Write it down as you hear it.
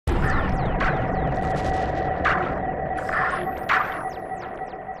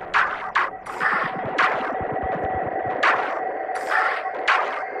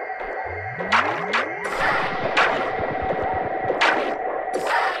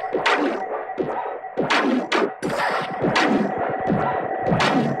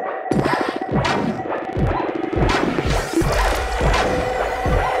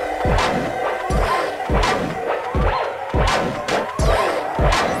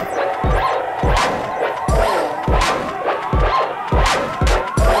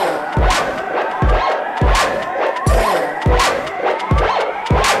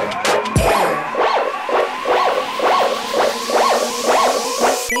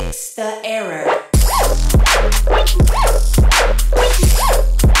Fix the error.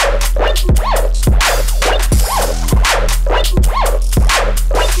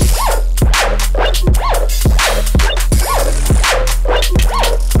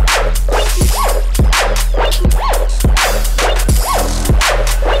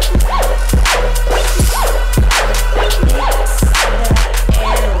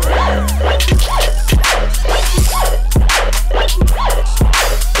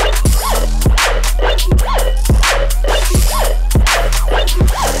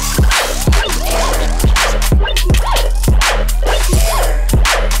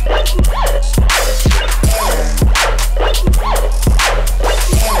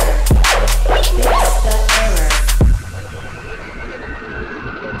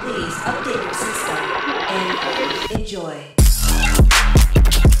 Update your system and enjoy.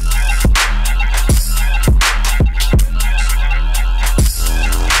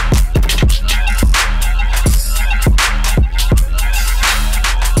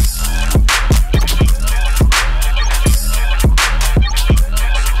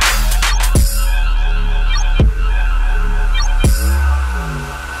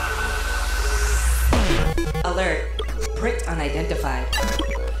 Alert. Print unidentified.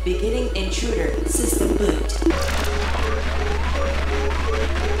 Beginning intruder system boot.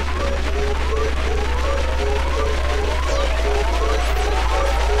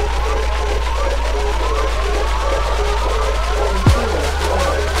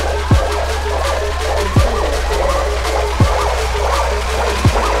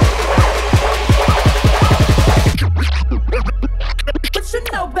 What you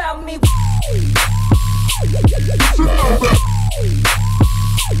know about me?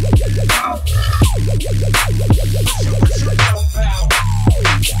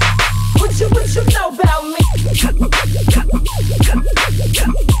 What you know about me?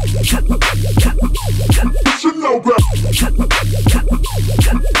 What you know about me?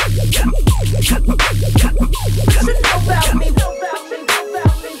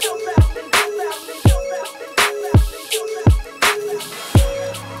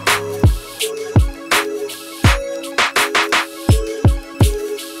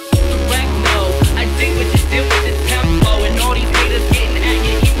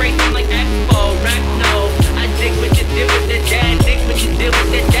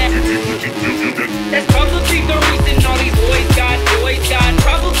 With the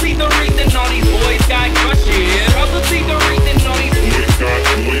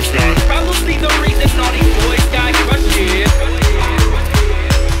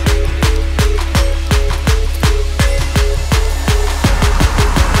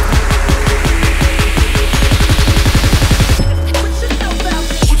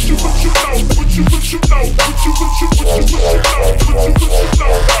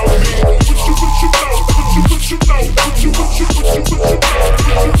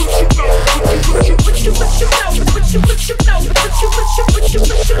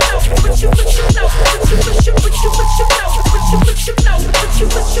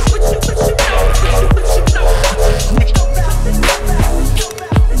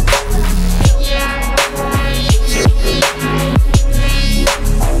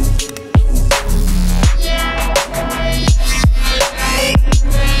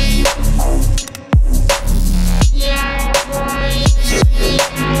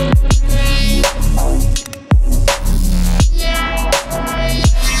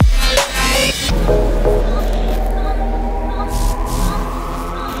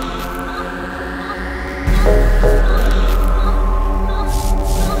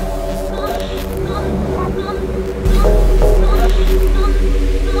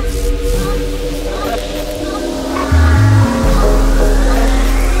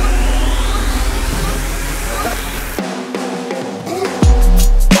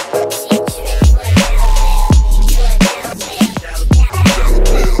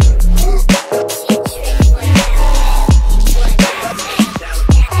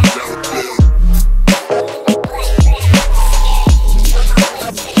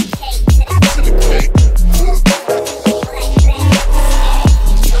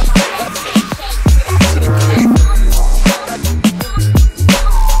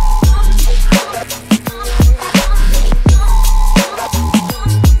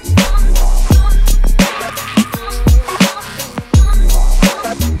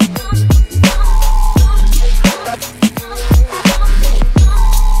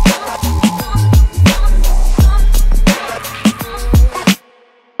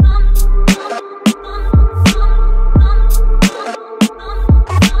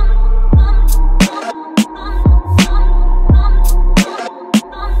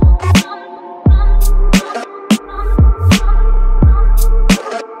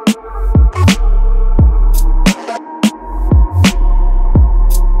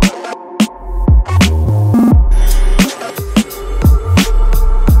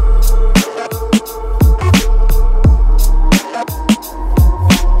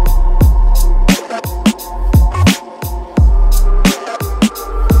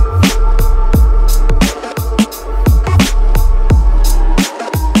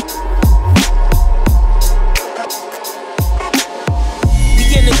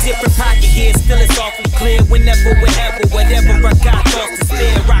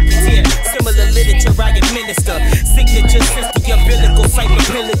I'm a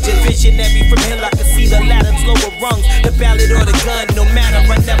pillager, visionary from hill. I can see the ladder's lower rungs. The ballad or the gun, no matter,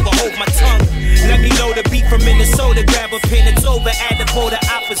 I never hold my tongue. Let me know the beat from Minnesota. Grab a pen, it's over. Add the quota.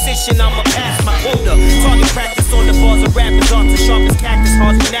 Opposition, I'ma pass my quota. Target practice on the bars of rappers. Arts as sharp as cactus.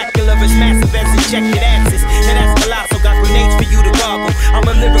 Hearts vernacular as massive as injected asses. And that's colossal. Got grenades for you to goggle. I'm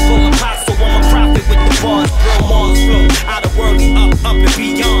a lyrical apostle. I'm a prophet with the bars. Bro, Mars flow. Out of worldly, up and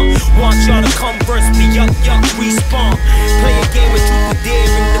beyond. Want y'all to come verse me, yuck, respawn. Play a game with truth and dare.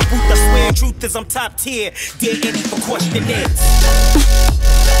 In the booth, I swear, truth is I'm top tier. Dare any for questionnaires.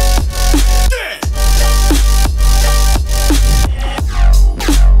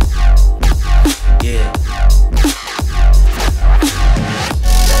 Yeah.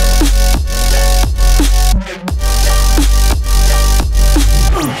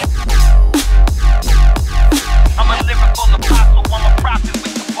 I'm a lyrical apostle, I'm a prophet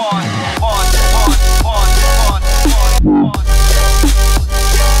with the bars.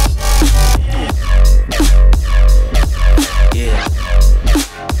 Yeah.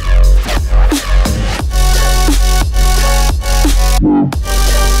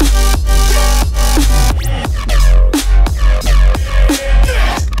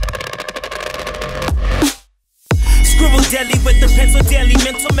 Scribble deli with the pencil daily,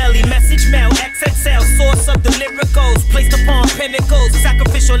 mental melly, message mail, XXL, source of the lyricals, placed upon pinnacles,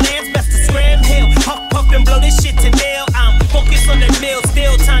 sacrificial lands, best to scram hill, huff, puff and blow this shit to nail. I'm focused on the mill,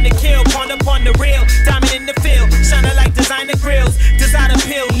 still time to kill, pawn upon the rail, diamond in the field, shining like designer grills, designer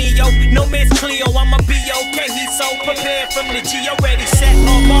pill, Neo, no Miss Cleo, I'ma be okay, he's so prepared from the G, already set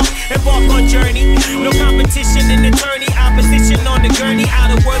on mark, embark on journey, no competition in attorney, opposition on the gurney,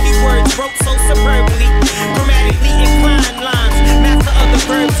 out of worthy words, broke so superbly, grammatically inclined lines, master of the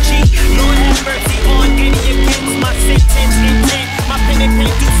verbs G, Lord have mercy on any against my sentence intent, my pen and pen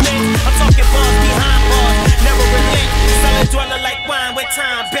do stand, I'm talking bars behind bars, never relent, solid dweller like wine with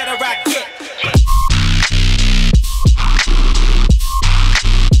time, better I get.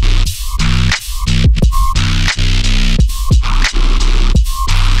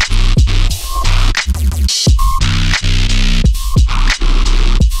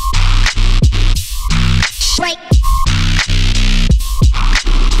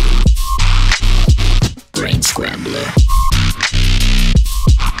 Brain scrambler.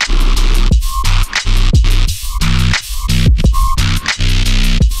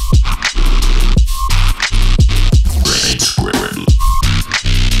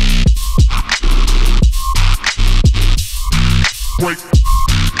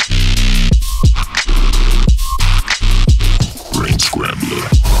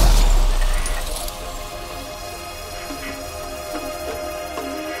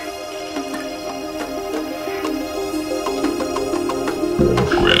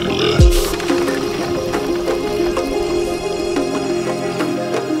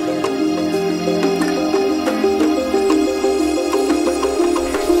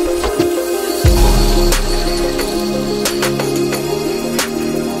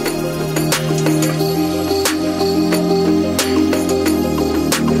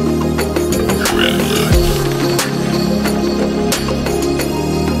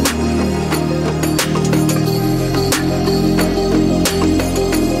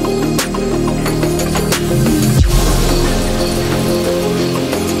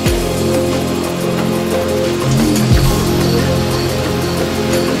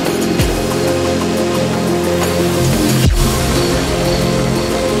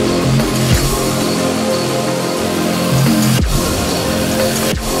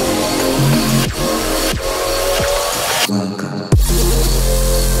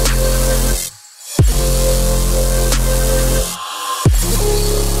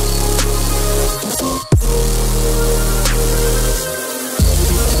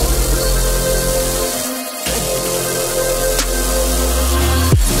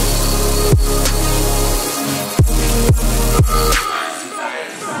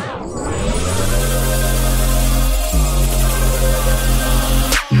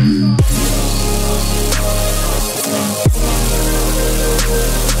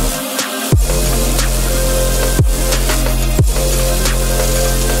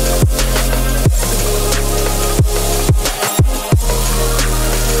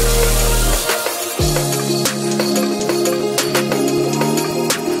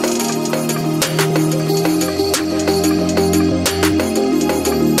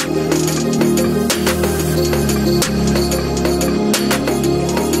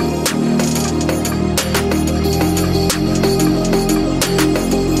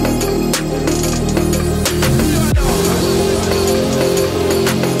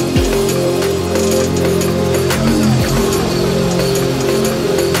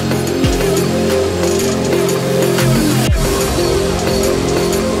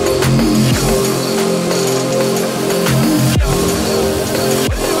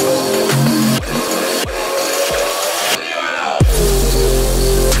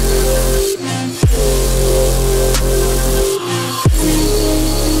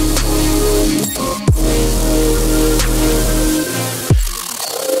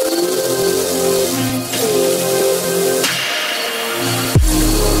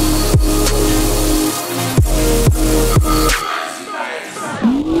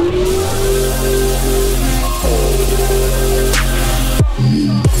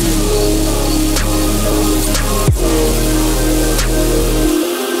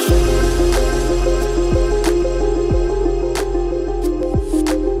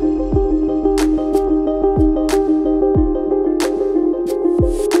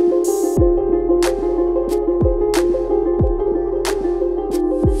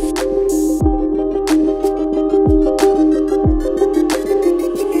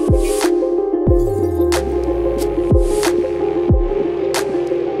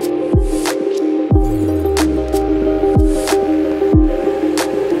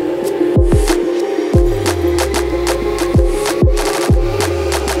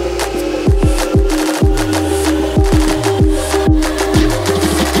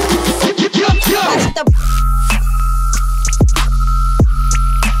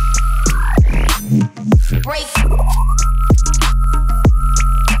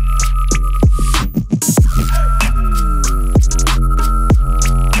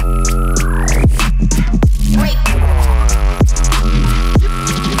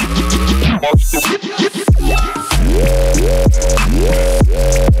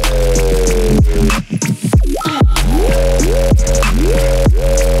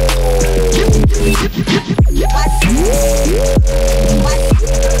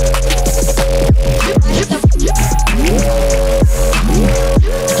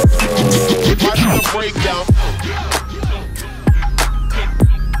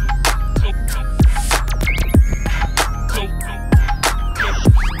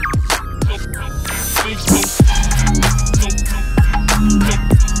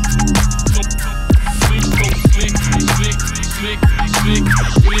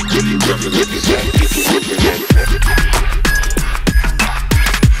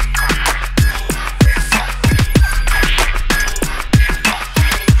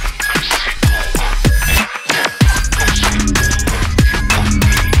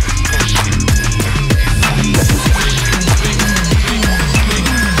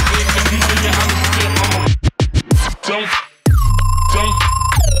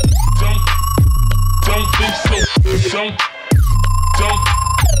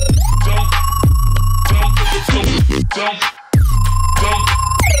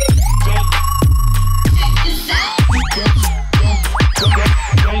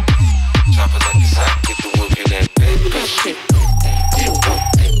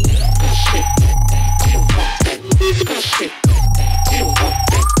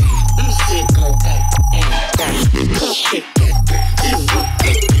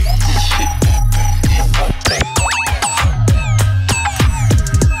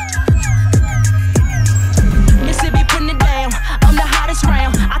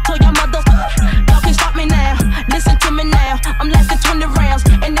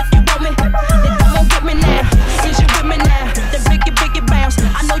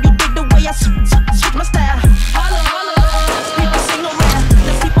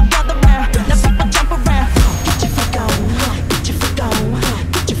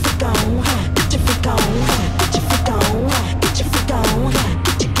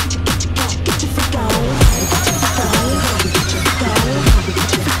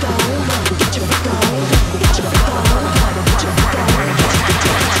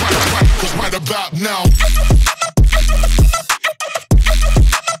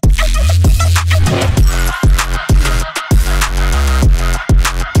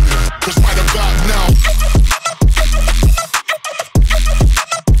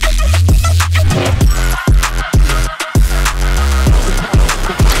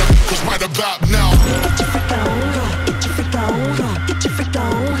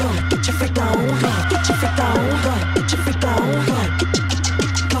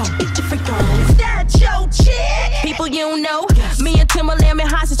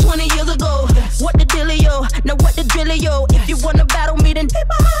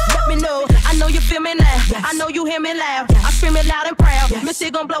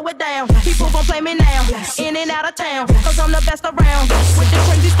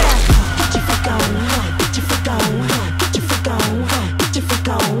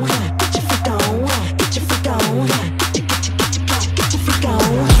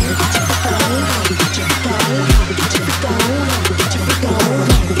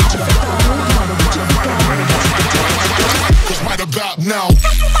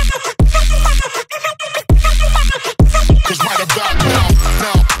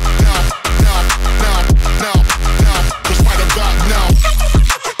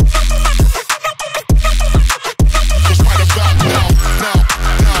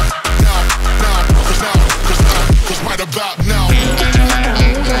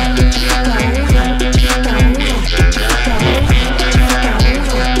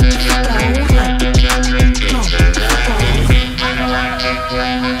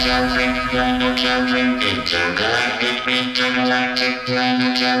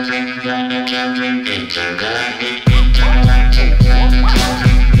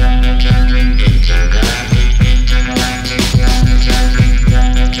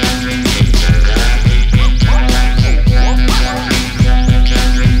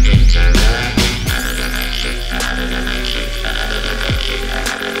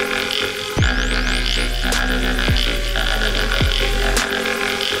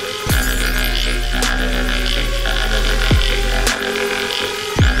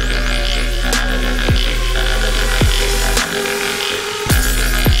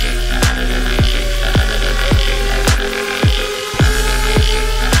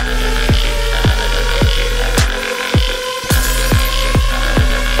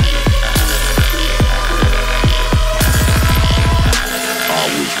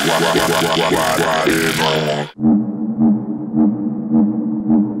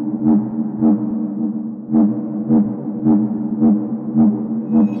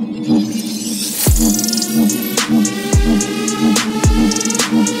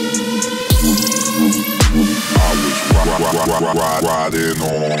 riding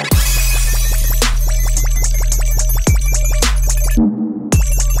on.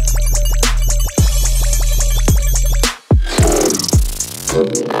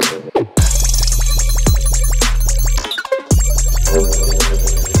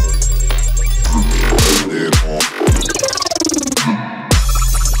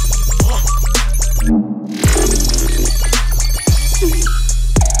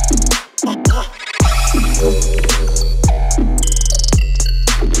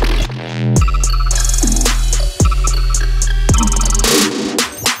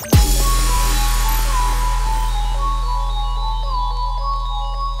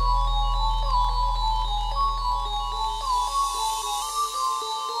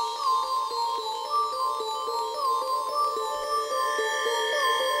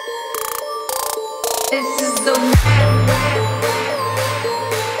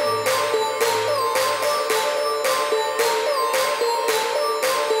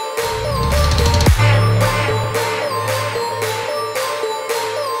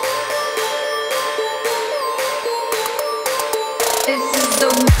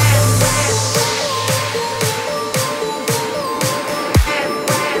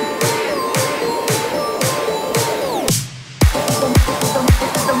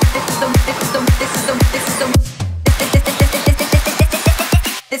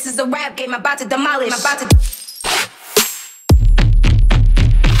 This is the rap game, I'm about to demolish. I'm about to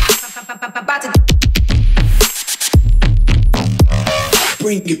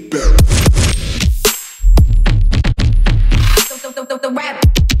Bring it back. the rap.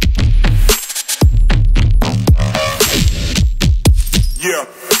 Yeah.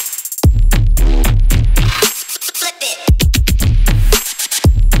 Flip it.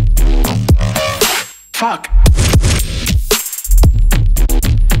 Fuck.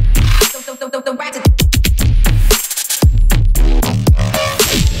 The rap.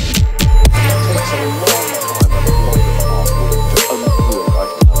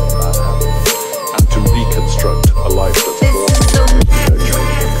 And to reconstruct a life that's more constructed.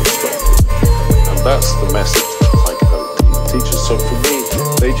 And that's the message that Psychedelic teaches. So for me,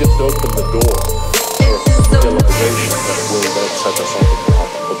 they just open the door for a realization that will then set us on the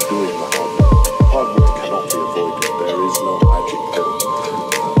path of doing the hard work. Hard work cannot be avoided. There is no magic pill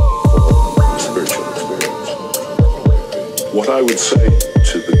for spiritual experience. What I would say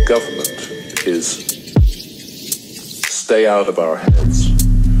to the government is stay out of our heads.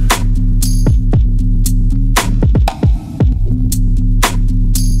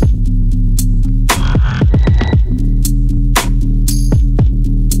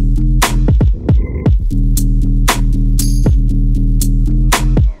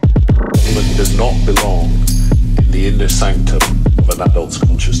 Government does not belong in the inner sanctum of an adult's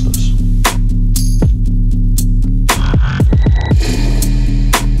consciousness.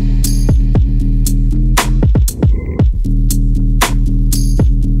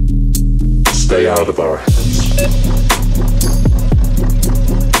 Stay out of our heads.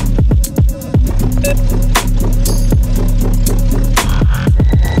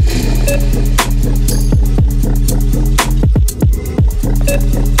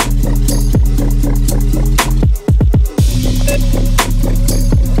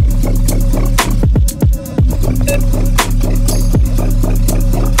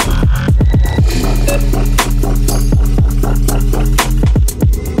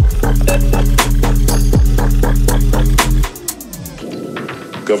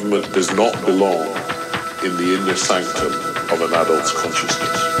 Government does not belong in the inner sanctum of an adult's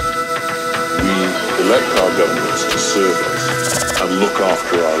consciousness. We elect our governments to serve us and look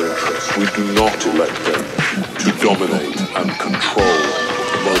after our interests. We do not elect them to dominate and control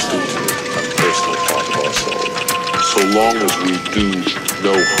the most intimate and personal part of ourselves. So long as we do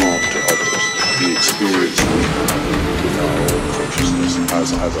no harm to others, the experience we have with our own consciousness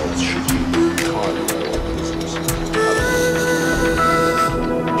as adults should be entirely our own business.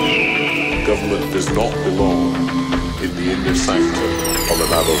 Government does not belong in the inner sanctum of an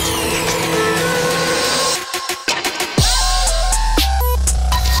adult's consciousness.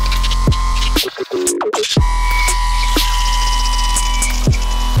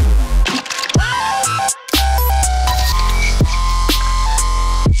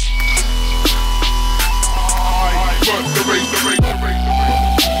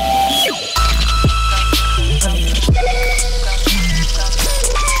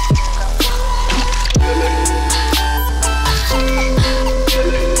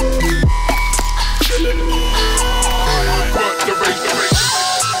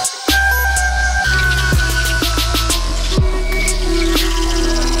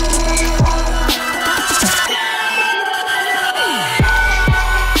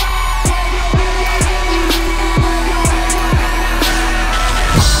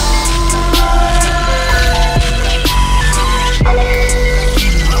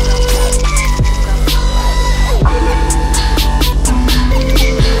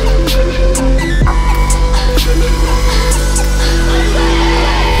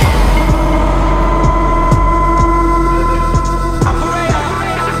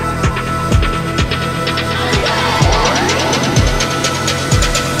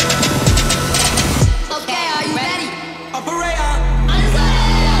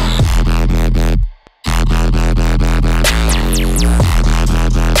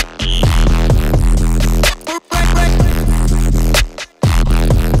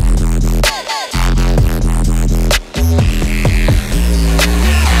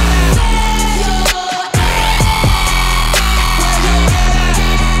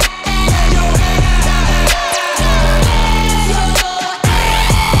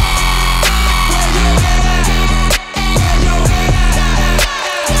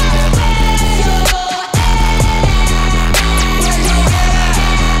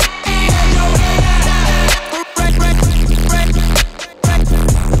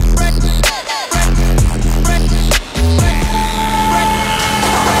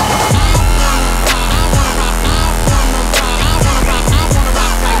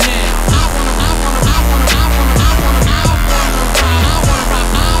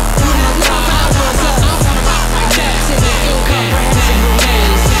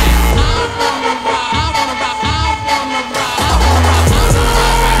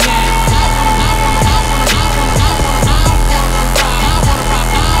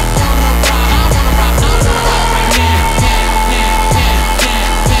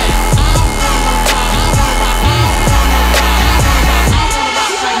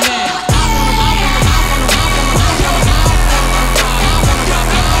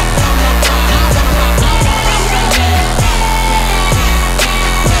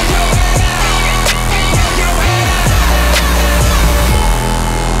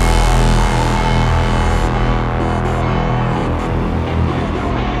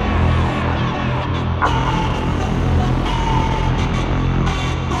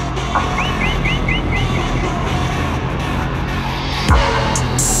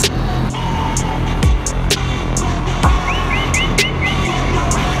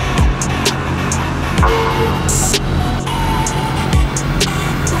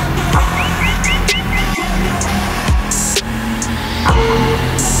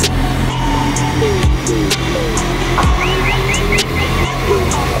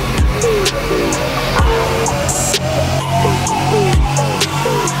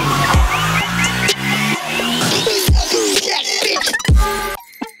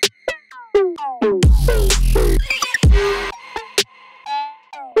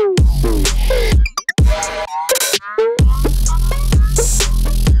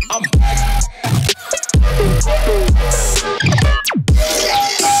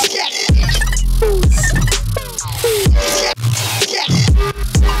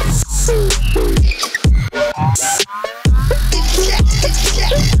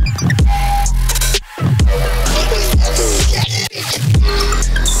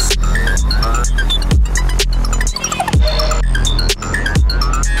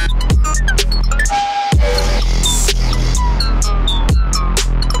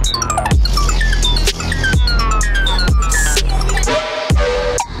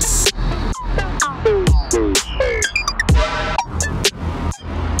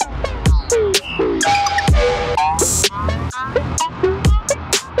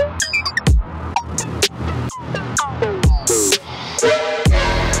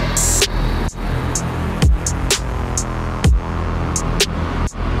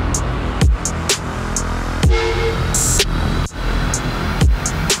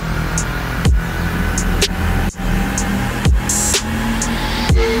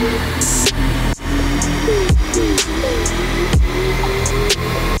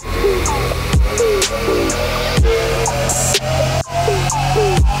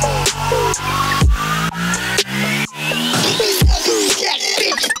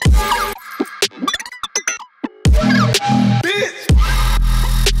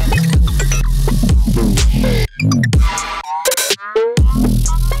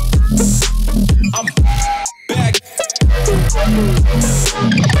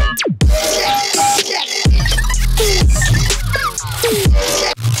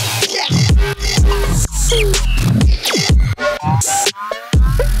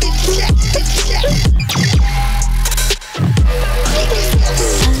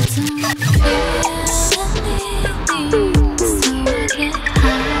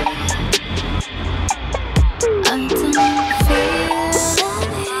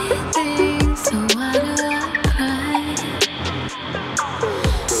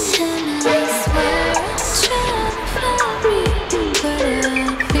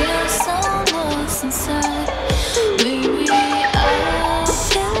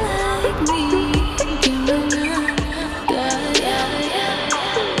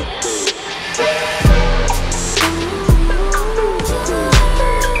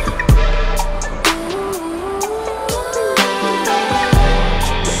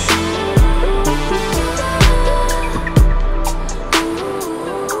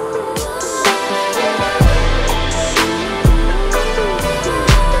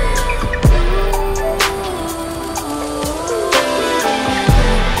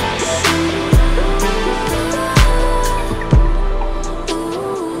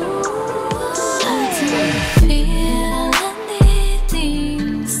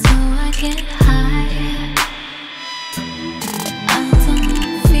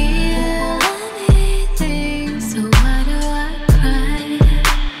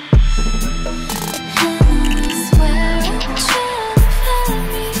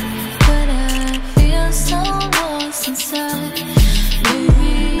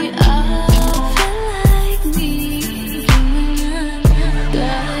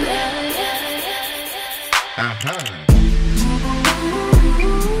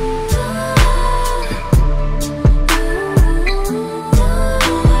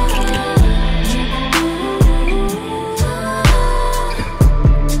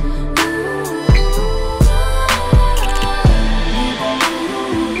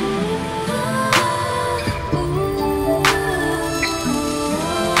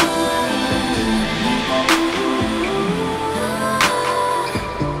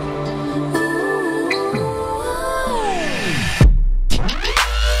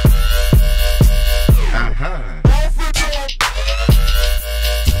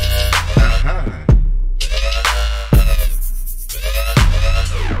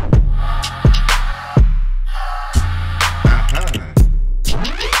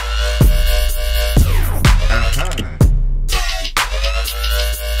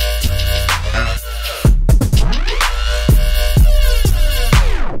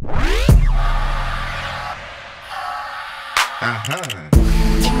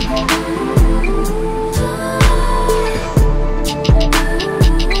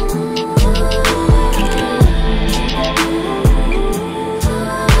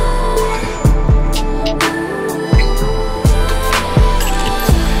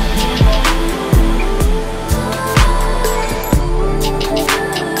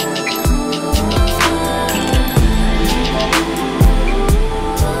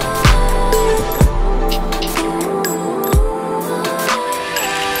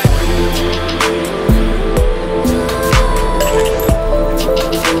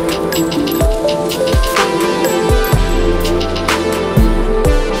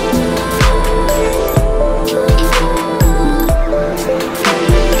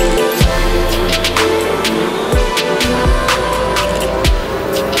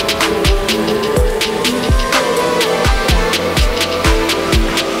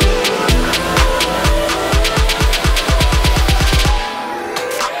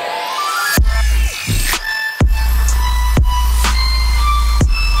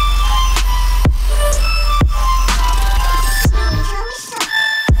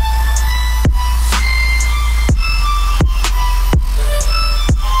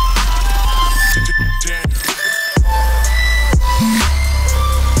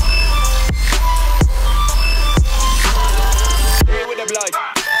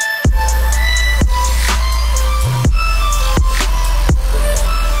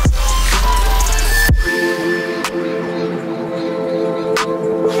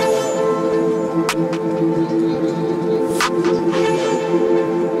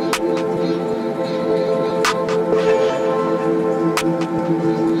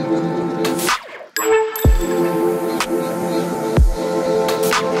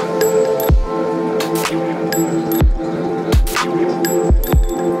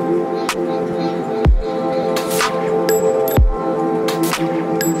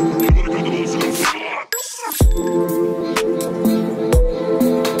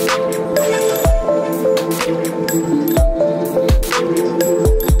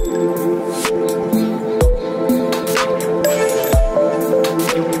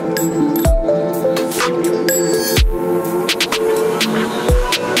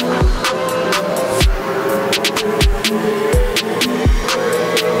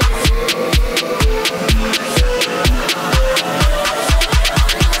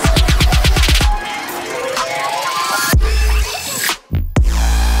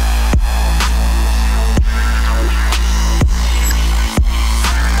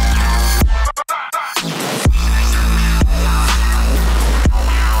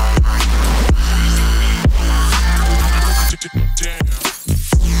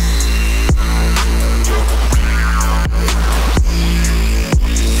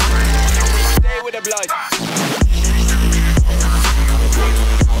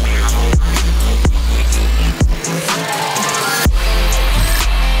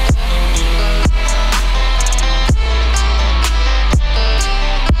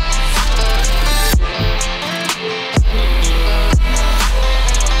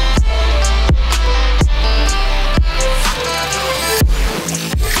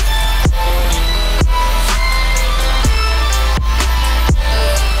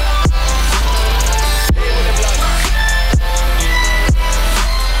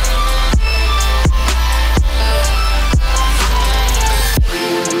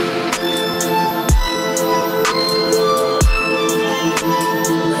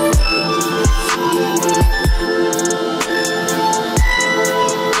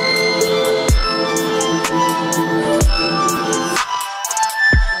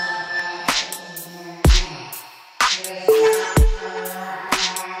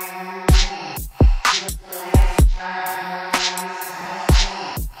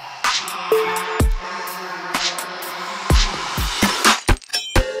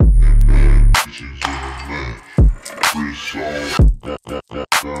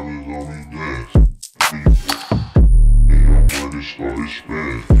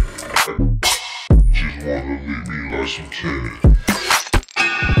 spin. Just wanna leave me like some candy.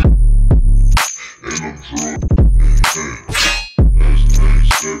 And I'm drunk and thin. Last name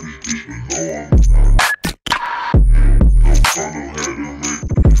savage, bitch, but know I'm no funnel had to make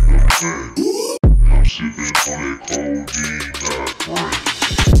the plan. I'm sipping on that codeine, not friend.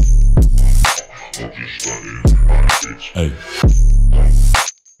 I'm just studying my bitch. Hey.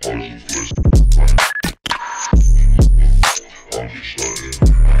 I'm just blessed. I'm just studying.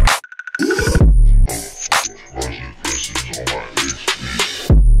 I'm just blessings on my HP.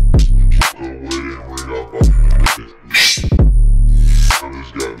 Took a wedding ring out by the I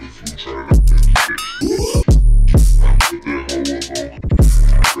just got the food trying to fix. I put that hoe up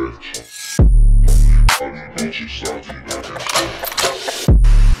on fetch. All these bitches salty, not that shit.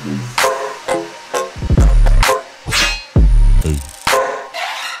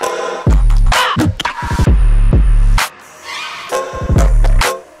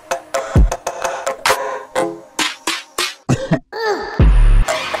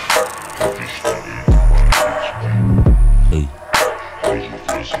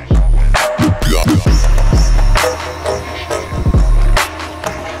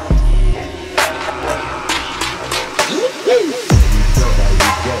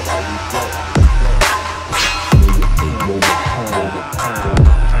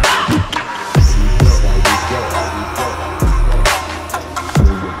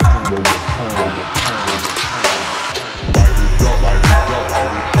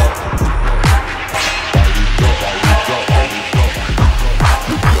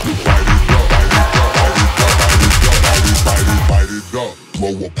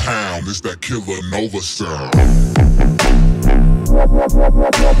 Blow a pound, it's that killer Nova sound.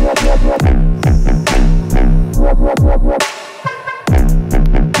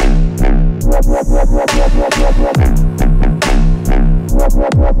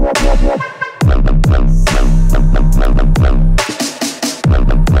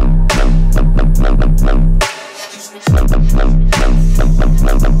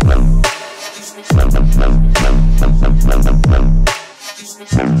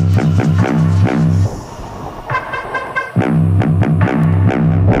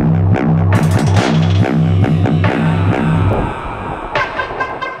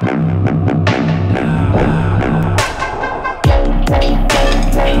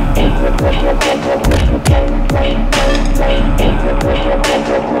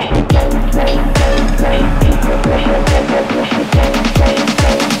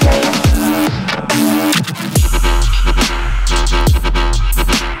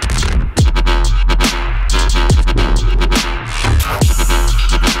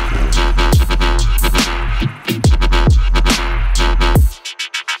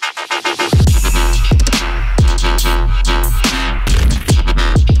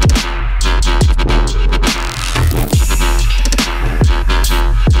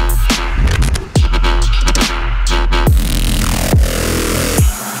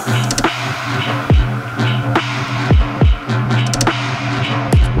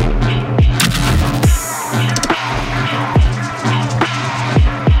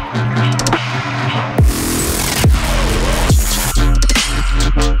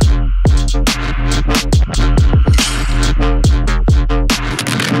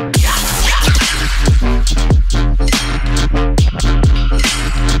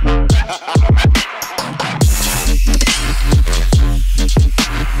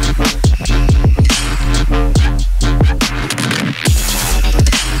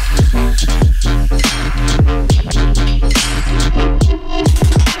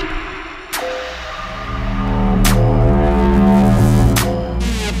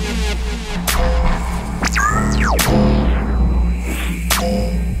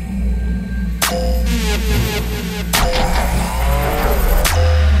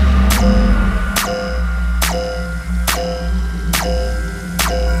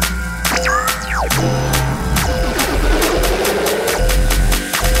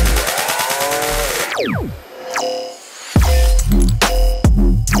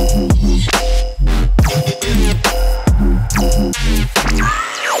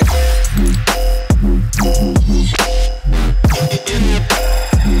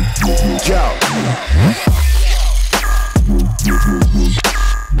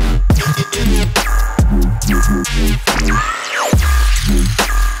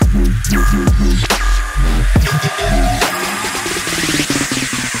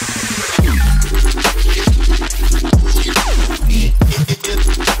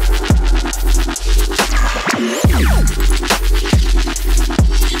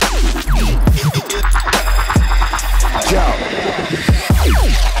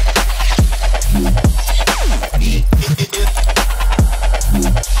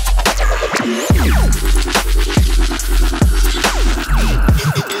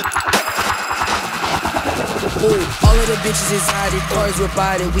 cars with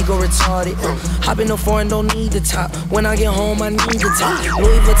body, we go retarded. Hop in the foreign, don't need the top. When I get home, I need the top.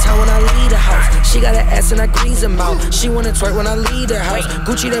 Louis Vuitton when I leave the house. She got an ass and I grease her mouth. She wanna twerk when I leave the house.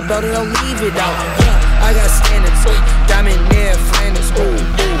 Gucci that belt and I'll leave it out. Yeah, I got standards. Diamond near Flanders. Ooh,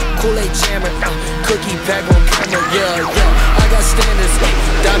 Kool-Aid jammer. Cookie pack on camera. Yeah, I got standards.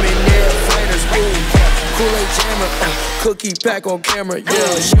 Diamond near Flanders. Ooh, Kool-Aid jammer, cookie pack on camera,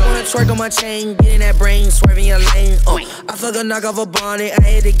 yeah. She wanna twerk on my chain, getting that brain, swerving your lane, I fuck a knock off a bonnet, I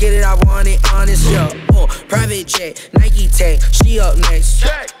had to get it, I want it, honest, yeah. Private jet, Nike tag, she up next.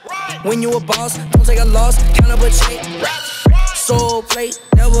 When you a boss, don't take a loss, count up a check. Soul plate,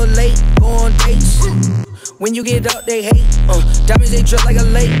 never late, go on dates. When you get up, they hate. Diamonds, they drip like a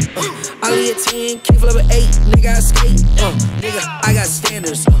lake. I lead a 10, kick flip an 8. Nigga, I skate. Nigga, I got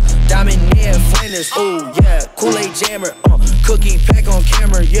standards. Diamond near Flanders. Ooh, yeah. Kool-Aid jammer. Cookie pack on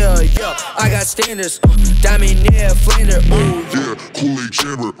camera. Yeah. I got standards. Diamond near Flanders. Ooh, yeah. Kool-Aid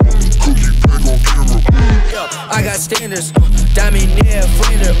jammer. Cookie pack on camera. Yeah. I got standards. Diamond near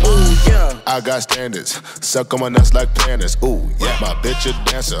Flanders. Ooh, yeah. I got standards. Suck on my nuts like planners. Ooh, yeah. My bitch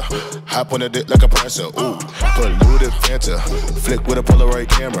a dancer. Hop on the dick like a presser. Ooh. Polluted Fanta, flick with a Polaroid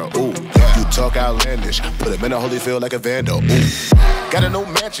camera. Ooh, yeah. You talk outlandish, put him in a Holyfield like a vandal. Ooh, got a new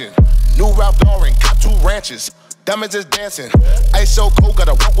mansion, new Ralph Lauren, got 2 ranches. Diamonds is dancing, ice so cold,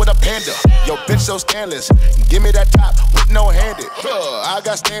 gotta walk with a panda. Yo, bitch so stainless, give me that top with no handed. I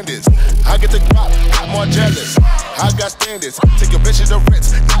got standards, I get the crop, got more jealous. I got standards, take your bitch to the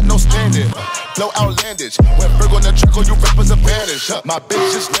Ritz, got no standard. Flow outlandish, when Ferg on the track, all you rappers are banished. My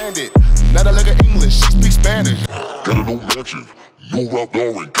bitch just landed, not a lick of English, she speaks Spanish. Got a new mansion, new Ralph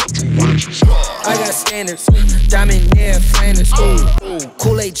Lauren, got 2 ranches. I got standards, diamond near Flanders. Ooh,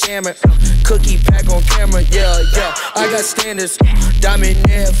 Kool-Aid jammer, cookie pack on camera. Yeah. I got standards, diamond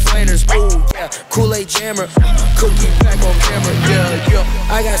near Flanders. Ooh, yeah. Kool-Aid jammer, cookie pack on camera.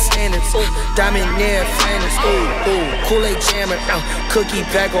 Yeah. I got standards, diamond near Flanders. Ooh, Kool-Aid jammer, cookie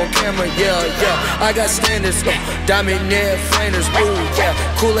pack on camera. Yeah. I got standards, diamond near Flanders. Ooh, yeah.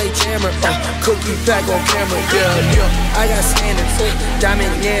 Kool-Aid jammer, cookie pack on camera. Yeah. I got standards,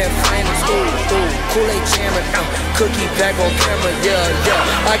 diamond near Flanders. Ooh, Kool-Aid jammer, cookie pack on camera. Yeah.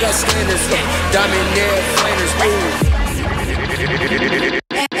 I got standards, diamond near Flanders. Ooh.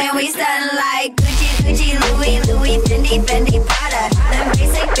 And we stun like Gucci, Louis, Fendi, Prada. Them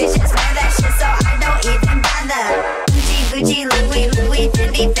basic bitches wear that shit, so I don't even bother. Gucci, Louis,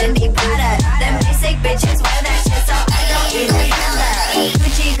 Fendi, Prada. Them basic bitches wear that shit, so I don't even bother.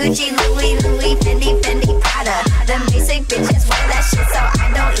 Gucci, Louis, Fendi, Prada. Them basic bitches wear that shit, so I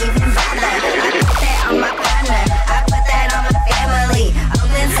don't even bother. I put that on my partner, I put that on my family.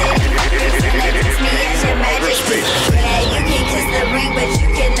 Oakland City represented, kiss me as your majesty. Yeah, you can kiss the ring, but you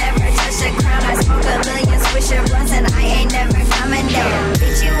can never touch the crown. I smoke a million Swisher blunts and I ain't never coming down.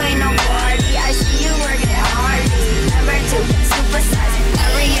 Bitch, you ain't no party, I see you working hard. Number 2, supersize,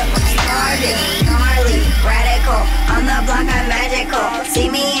 hurry up, I started. Gnarly, radical, on the block I'm magical. See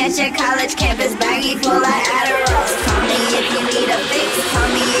me at your college campus, baggy full of Adderalls. Call me if you need a fix, call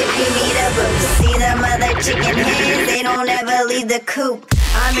me if you need a boost. See them other chicken heads, they don't ever leave the coop.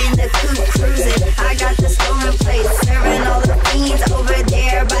 I'm in the coupe cruising, I got the stolen plates, serving all the fiends over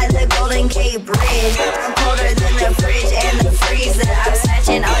there by the Golden Gate Bridge. I'm colder than the fridge and the freezer. I'm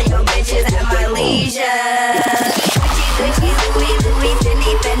snatching all your bitches at my leisure. Gucci, Louis,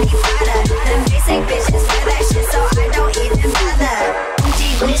 Fendi, Prada. Them basic bitches wear that shit, so I don't even bother.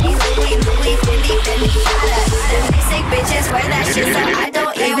 Gucci, Louis, Fendi, Prada. Them basic bitches wear that shit, so I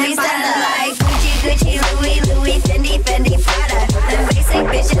don't even bother. Like Gucci, Louis, Fendi, Prada. Them basic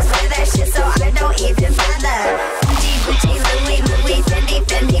bitches wear that shit, so I don't even bother. Gucci, Louis, Fendi,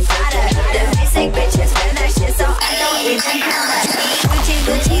 Prada. Them basic bitches wear that shit, so I don't even bother.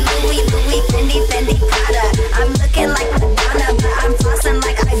 Gucci, Louis, Fendi, Prada. I'm looking like Madonna, but I'm flossing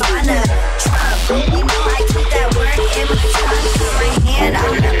like Ivana Trump. You know I keep that work in my trunk. Put my hand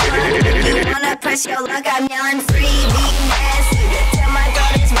on the front. You wanna press your luck? I'm yelling free, beat nasty. Tell my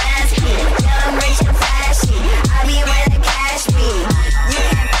daughter's nasty. Young, rich, and flashy. I be where the cash be. You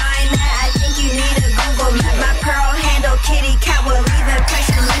can't find that. I think you need a Google map. My pearl handle kitty cat will even press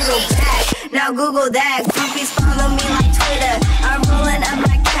your noodle back. Now Google that. Groupies follow me like Twitter. I'm rolling up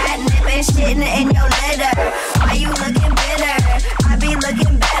my catnip and shitting in your litter. Why you looking bitter? I be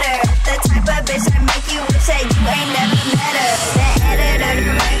looking better. The type of bitch that make you wish that you ain't never met her. The editor,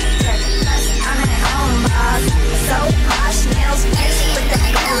 director, plus I'm at home boss. So posh, nails pierced with the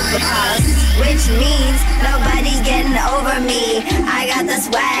gold gloss, which means nobody's getting over me. I got the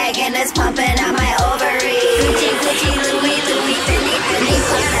swag and it's pumping out my ovaries. Gucci, Louis, Fendi,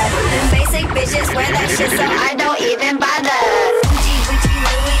 Prada. Them basic bitches wear that shit, so I don't even bother.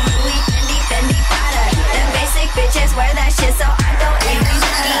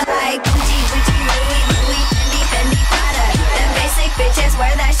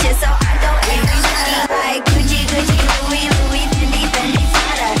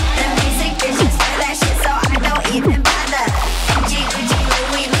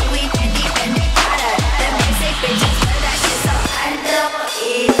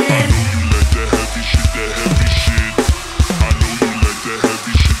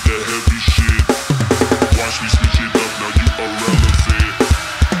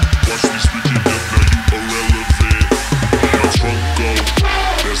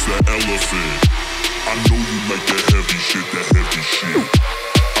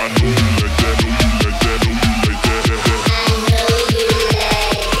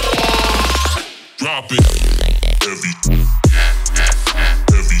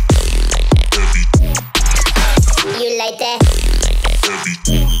 I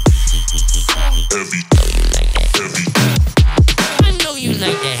know you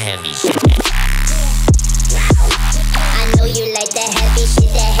like that heavy shit. I know you like that heavy shit,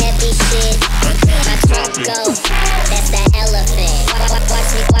 that heavy shit. My trunk go, that's the elephant.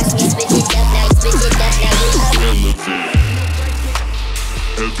 Watch me switch it up now, switch it up now, you up.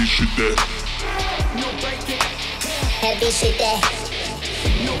 Heavy shit that. Heavy shit that.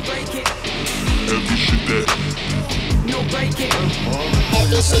 Heavy shit that.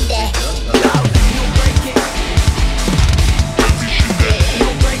 Heavy shit that.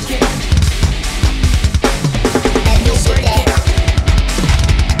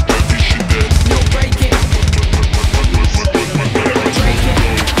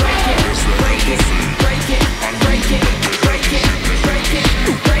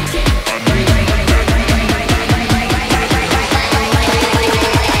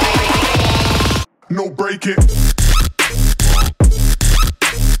 No break it.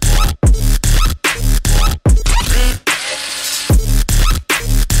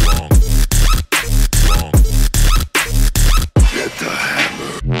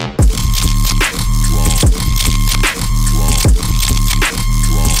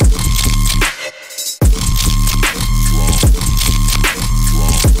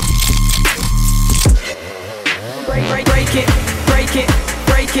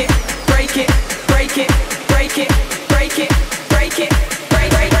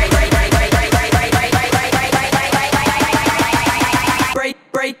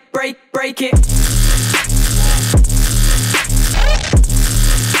 Break it.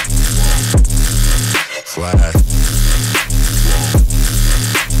 Flat.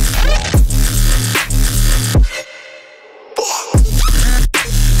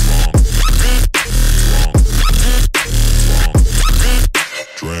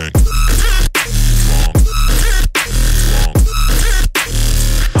 Drink.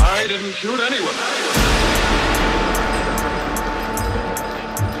 I didn't shoot anyone.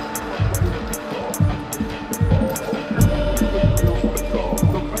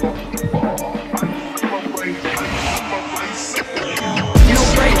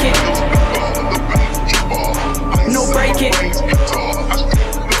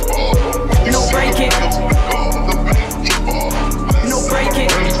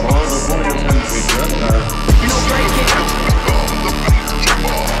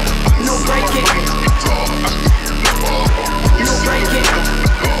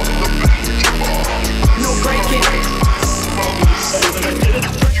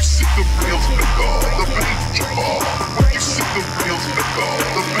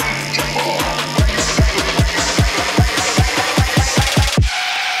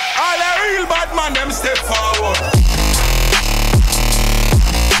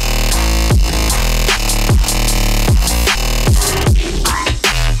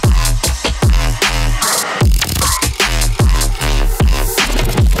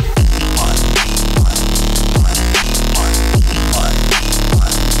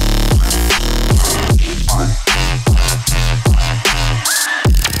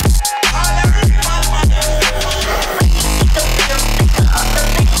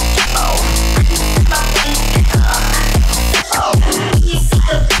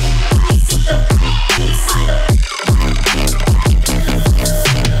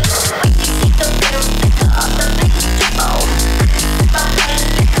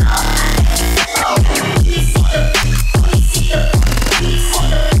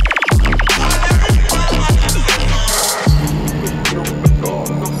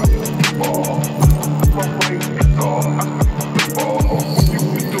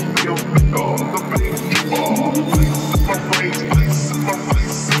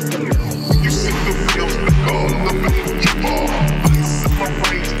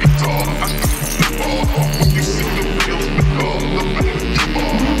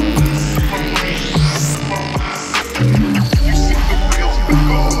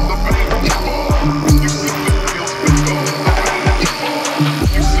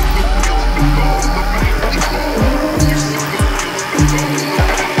 You